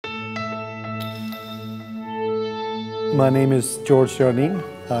My name is George Jardine.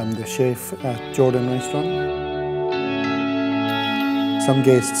 I'm the chef at Jordan Restaurant. Some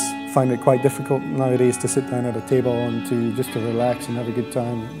guests find it quite difficult nowadays to sit down at a table and just to relax and have a good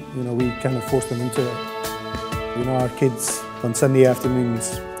time. You know, we kind of force them into it. You know, our kids on Sunday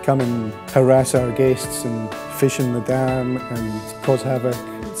afternoons come and harass our guests and fish in the dam and cause havoc.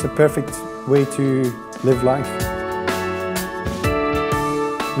 It's a perfect way to live life.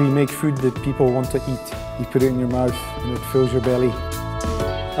 We make food that people want to eat. You put it in your mouth and it fills your belly.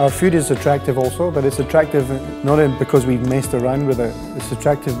 Our food is attractive also, but it's attractive not because we've messed around with it. It's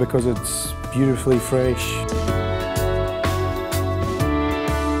attractive because it's beautifully fresh.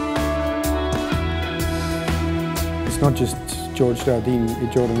 It's not just George Jardine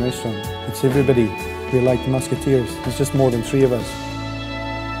at Jordan Restaurant. It's everybody. We're like the Musketeers. There's just more than 3 of us.